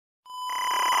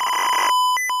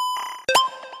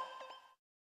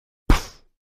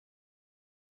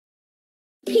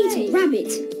Peter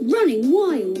Rabbit, running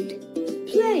wild.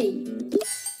 Play.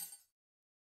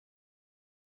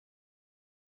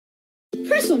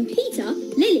 Press on Peter,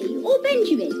 Lily or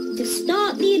Benjamin to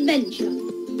start the adventure.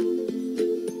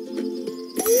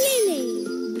 Lily!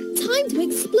 Time to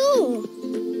explore!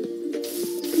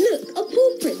 Look, a paw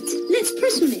print. Let's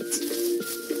press on it.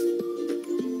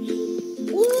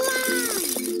 Wow!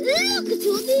 Look at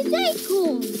all these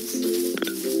acorns!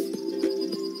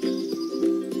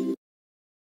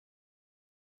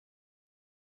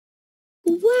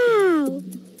 Wow!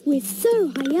 We're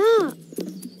so high up!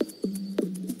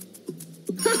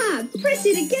 Haha, press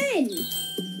it again.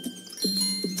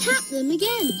 Tap them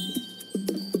again.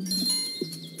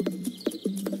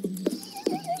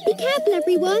 Be careful,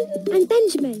 everyone. And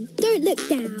Benjamin, don't look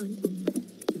down.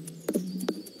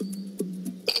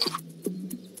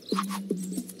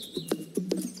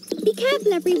 Be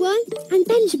careful, everyone. And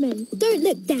Benjamin, don't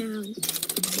look down.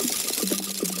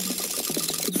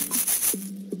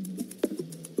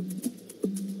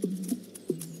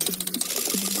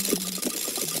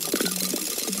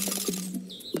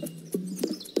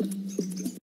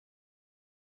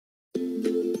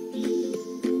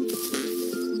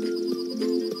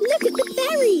 Look at the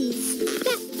berries!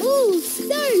 They're all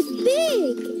so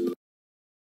big!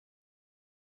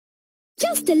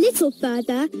 Just a little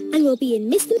further and we'll be in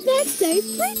Mr. They're so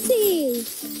pretty!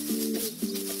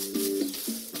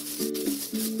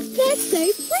 They're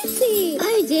so pretty!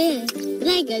 Oh dear,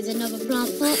 there goes another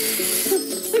plant pot.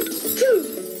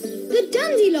 The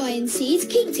dandelion seeds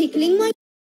keep tickling my...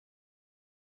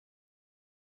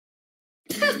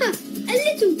 Haha, a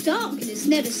little darkness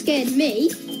never scared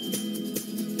me.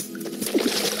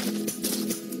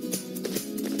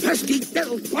 Pesky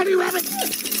little bunny rabbit!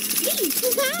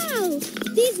 Wow!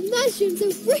 These mushrooms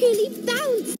are really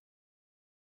bouncy!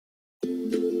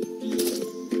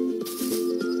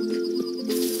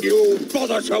 You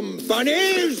bothersome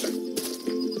bunnies!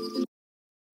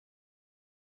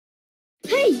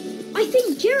 Hey, I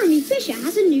think Jeremy Fisher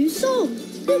has a new song.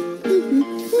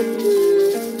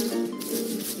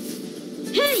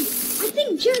 Hey, I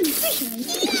think Jeremy Fisher has...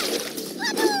 Yes!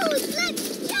 Bubbles! Let's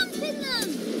jump in them!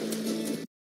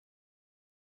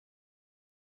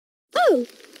 Oh,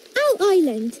 Owl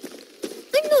Island.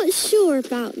 I'm not sure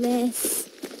about this.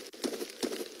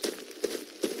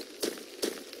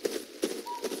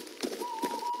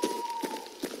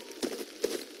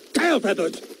 Tail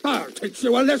feathers! I'll teach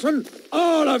you a lesson,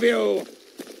 all of you!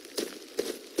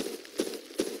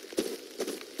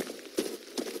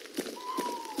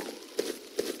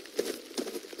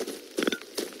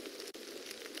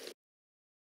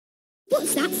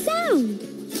 What's that sound?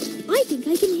 I think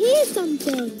I can hear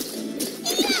something.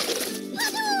 Yes!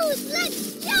 Puddles! Let's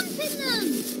jump in them!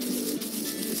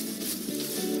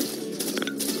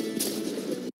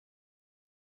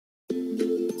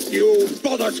 You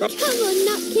bothersome... Come on,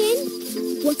 Nutkin.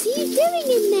 What are you doing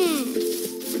in there?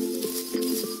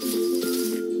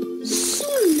 So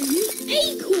many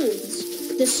acorns.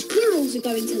 The squirrels are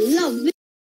going to love this.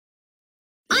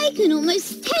 I can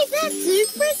almost taste that so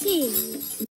pretty.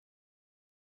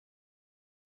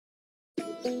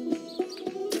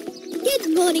 Good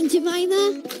morning, Jemima.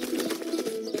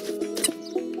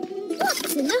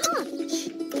 What's in the hutch?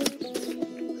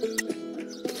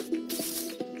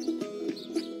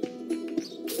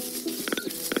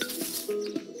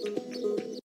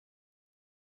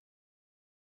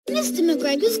 Mr.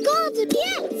 McGregor's garden.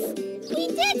 Yes, we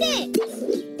did it.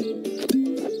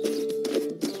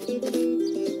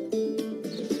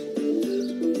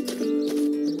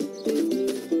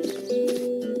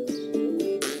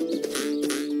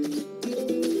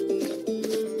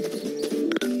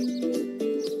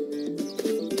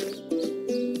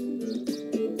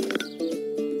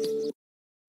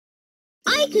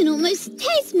 I can almost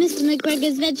taste Mr.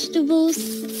 McGregor's vegetables.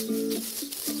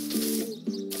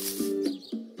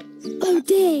 Oh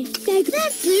dear,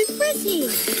 they're so pretty.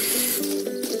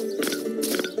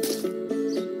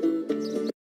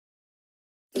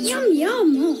 Yum,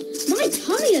 yum. Oh, my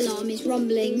tummy alarm is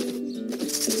rumbling.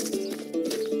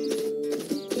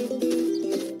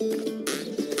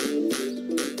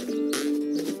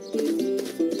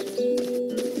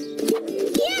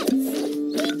 Yes,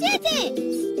 we did it.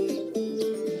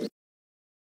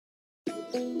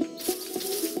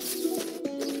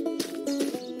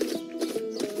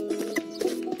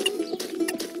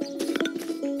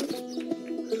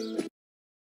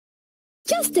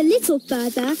 Just a little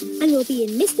further and we'll be in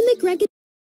Mr. McGregor.